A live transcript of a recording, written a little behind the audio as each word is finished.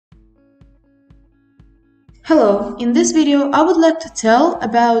Hello, in this video I would like to tell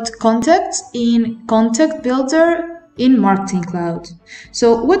about contacts in Contact Builder in Marketing Cloud.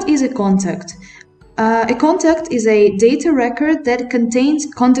 So what is a contact? A contact is a data record that contains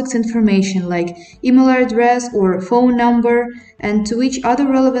contact information like email address or phone number, and to which other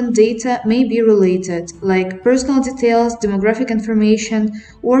relevant data may be related, like personal details, demographic information,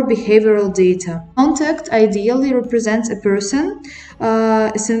 or behavioral data. Contact ideally represents a person,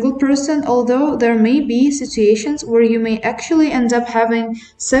 a single person, although there may be situations where you may actually end up having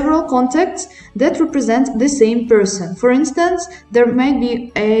several contacts that represent the same person. For instance, there might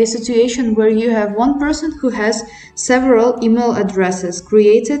be a situation where you have one person who has several email addresses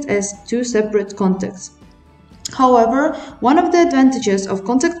created as two separate contacts. However, one of the advantages of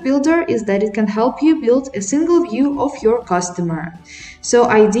Contact Builder is that it can help you build a single view of your customer. So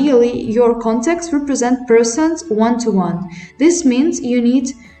ideally, your contacts represent persons one-to-one. This means you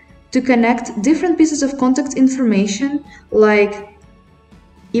need to connect different pieces of contact information like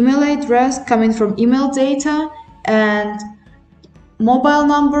email address coming from email data and mobile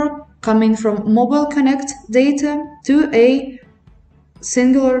number coming from mobile connect data to a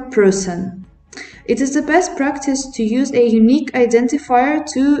singular person. It is the best practice to use a unique identifier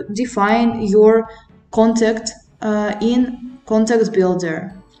to define your contact in Contact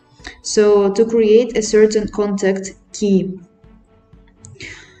Builder. So to create a certain contact key.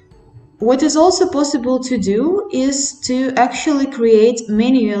 What is also possible to do is to actually create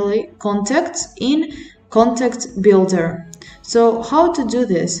manually contacts in Contact Builder. So how to do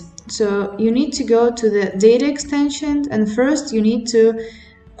this? So you need to go to the data extension, and first you need to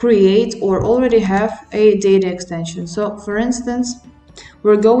create or already have a data extension. So for instance,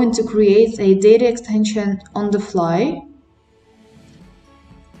 we're going to create a data extension on the fly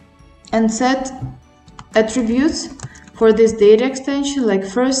and set attributes for this data extension like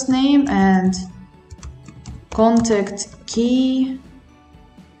first name and contact key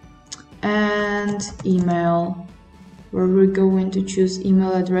and email, where we're going to choose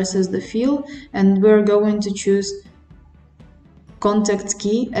email address as the field, and we're going to choose contact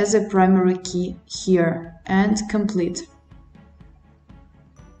key as a primary key here, and complete.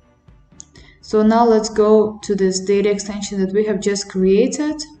 So now let's go to this data extension that we have just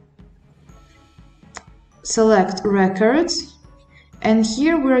created. Select records, and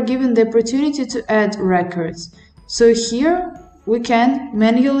here we're given the opportunity to add records. So here we can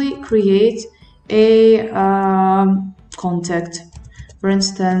manually create a contact. For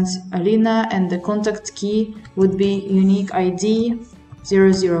instance, Alina, and the contact key would be unique ID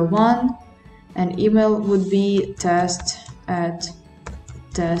 001, and email would be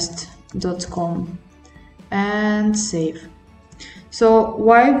test@test.com, and save. So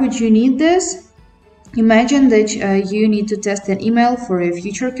why would you need this? Imagine that you need to test an email for a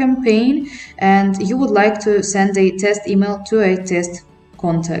future campaign and you would like to send a test email to a test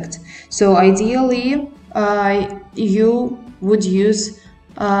contact. So ideally, you would use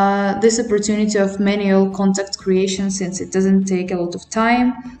this opportunity of manual contact creation, since it doesn't take a lot of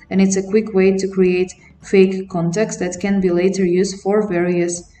time and it's a quick way to create fake contacts that can be later used for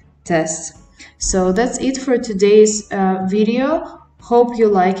various tests. So that's it for today's video. Hope you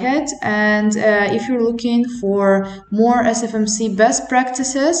like it, and if you're looking for more SFMC best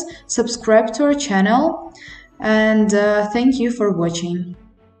practices, subscribe to our channel, and thank you for watching.